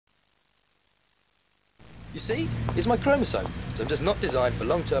You see? It's my chromosome. So I'm just not designed for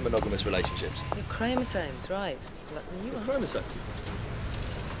long-term monogamous relationships. Your chromosomes, right. Well, that's a new one. Chromosomes.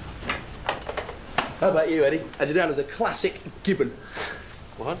 How about you, Eddie? Had you down as a classic gibbon.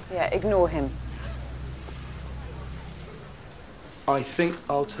 What? Yeah, ignore him. I think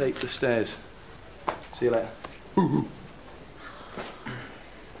I'll take the stairs. See you later.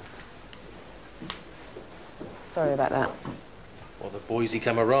 Sorry about that. Well, the boysy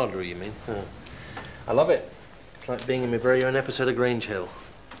camaraderie, you mean? Huh. I love it. It's like being in my very own episode of Grange Hill.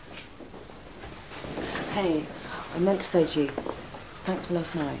 Hey, I meant to say to you, thanks for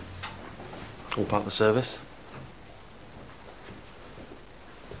last night. All part of the service.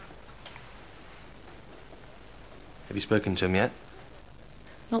 Have you spoken to him yet?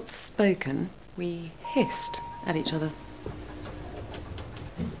 Not spoken, we hissed at each other.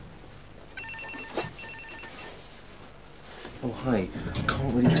 Oh, hi. I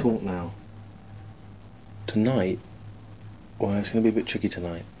can't really talk now. Tonight? Well, it's going to be a bit tricky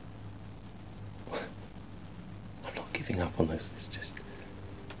tonight. I'm not giving up on this. It's just...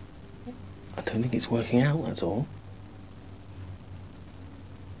 I don't think it's working out, that's all.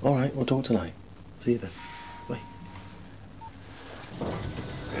 All right, we'll talk tonight. See you then. Bye.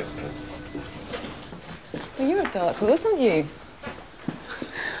 Well, you're a dark horse, aren't you?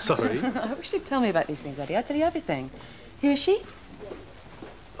 Sorry? I wish you'd tell me about these things, Eddie. I'd tell you everything. Who is she?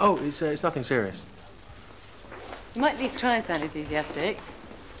 Oh, it's nothing serious. You might at least try and sound enthusiastic.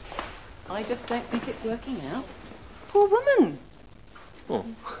 I just don't think it's working out. Poor woman. Oh,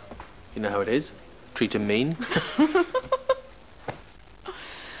 you know how it is. Treat her mean.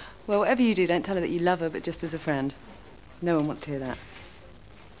 Well, whatever you do, don't tell her that you love her, but just as a friend. No one wants to hear that.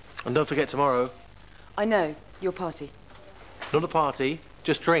 And don't forget tomorrow. I know. Your party. Not a party,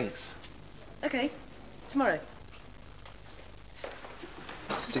 just drinks. Okay. Tomorrow.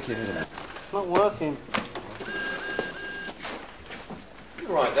 Stick it in there. It's not working. You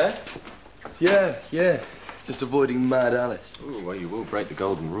all right there? Yeah. Just avoiding Mad Alice. Ooh, well, you will break the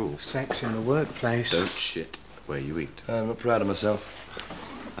golden rule. Sex in the workplace. Don't shit where you eat. I'm not proud of myself.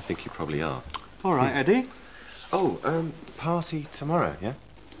 I think you probably are. All right, Eddie. Oh, party tomorrow, yeah?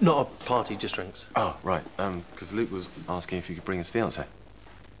 Not a party, just drinks. Oh, right. Because Luke was asking if you could bring his fiancée.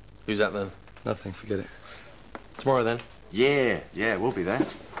 Who's that then? Nothing, forget it. Tomorrow then? Yeah, we'll be there.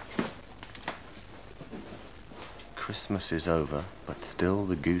 Christmas is over, but still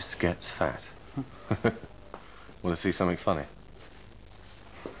the goose gets fat. Want to see something funny?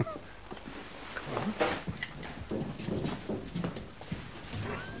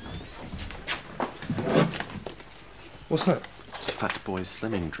 What's that? It's Fat Boy's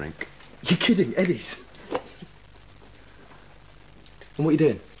slimming drink. You're kidding, Eddie's. And what are you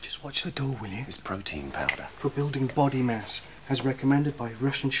doing? Just watch the door, will you? It's protein powder. For building body mass, as recommended by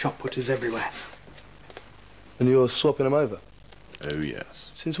Russian shot putters everywhere. And you're swapping them over? Oh,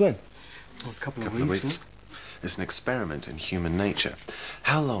 yes. Since when? Well, a couple Of of weeks. weeks. It's an experiment in human nature.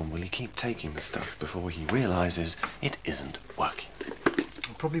 How long will he keep taking the stuff before he realizes it isn't working?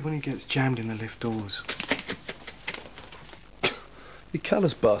 Probably when he gets jammed in the lift doors. You're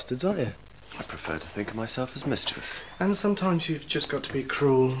callous bastards, aren't you? I prefer to think of myself as mischievous. And sometimes you've just got to be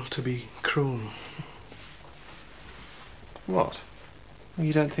cruel to be cruel. What?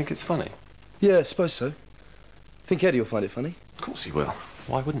 You don't think it's funny? Yeah, I suppose so. Think Eddie will find it funny? Of course he will.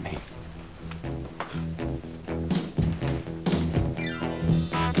 Why wouldn't he?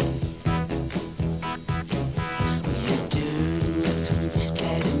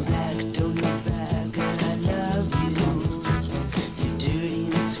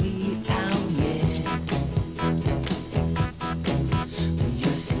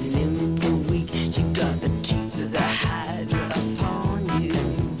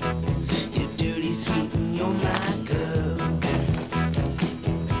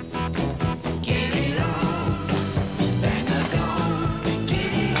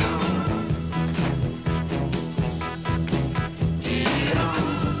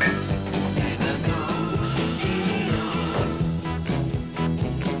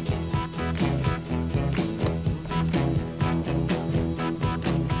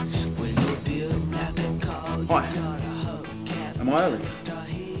 Hi. Am I early?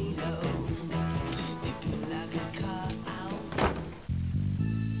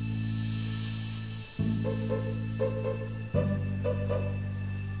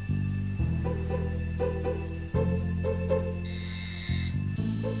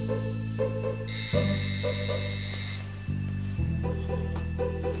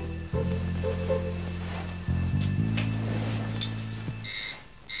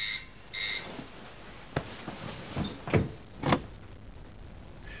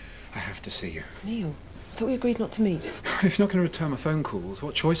 To see you. Neil, I thought we agreed not to meet. If you're not going to return my phone calls,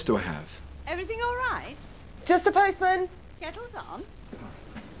 what choice do I have? Everything all right? Just the postman. Kettle's on?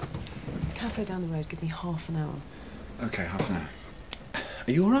 Cafe down the road. Give me half an hour. OK, half an hour.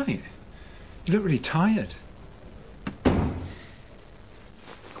 Are you all right? You look really tired.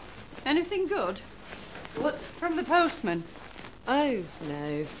 Anything good? What's from the postman? Oh,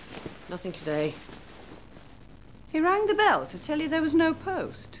 no. Nothing today. He rang the bell to tell you there was no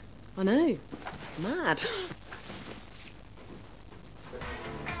post. I know. Mad.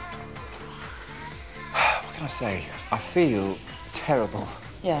 What can I say? I feel terrible.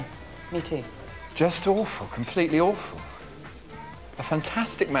 Yeah, me too. Just awful, completely awful. A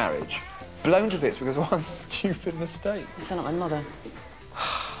fantastic marriage, blown to bits because of one stupid mistake. You sound like my mother.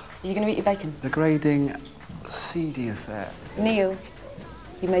 Are you going to eat your bacon? Degrading, seedy affair. Neil,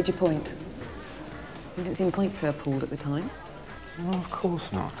 you made your point. You didn't seem quite so appalled at the time. Well, of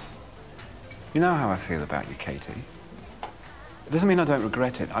course not. You know how I feel about you, Katie. It doesn't mean I don't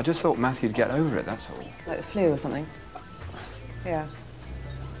regret it. I just thought Matthew'd get over it, that's all. Like the flu or something? Yeah.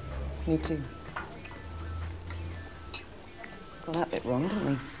 Me too. Got that bit wrong, didn't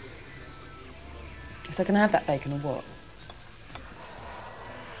we? So can I have that bacon or what?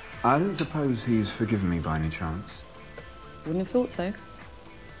 I don't suppose he's forgiven me by any chance. Wouldn't have thought so.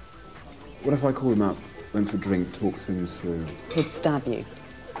 What if I called him up, went for a drink, talked things through? He'd stab you.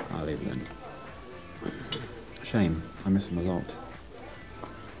 I'll leave it then. Shame. I miss him a lot.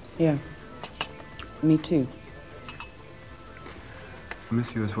 Yeah. Me too. I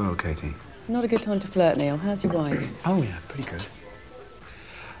miss you as well, Katie. Not a good time to flirt, Neil. How's your wife? Oh, yeah, pretty good.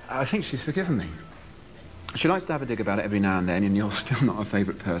 I think she's forgiven me. She likes to have a dig about it every now and then, and you're still not her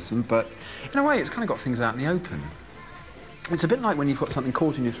favourite person, but in a way, it's kind of got things out in the open. It's a bit like when you've got something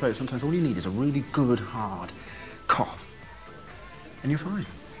caught in your throat. Sometimes all you need is a really good, hard cough, and you're fine.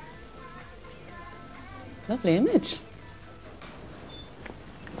 Lovely image.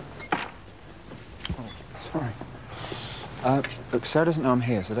 Oh, sorry. Look, Sarah doesn't know I'm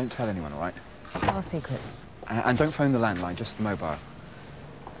here, so don't tell anyone, all right? Our secret. And don't phone the landline, just the mobile.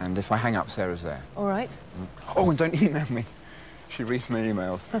 And if I hang up, Sarah's there. All right. Oh, and don't email me. She reads my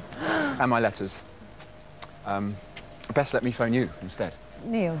emails. And my letters. Best let me phone you instead.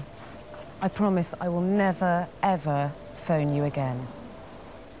 Neil, I promise I will never, ever phone you again.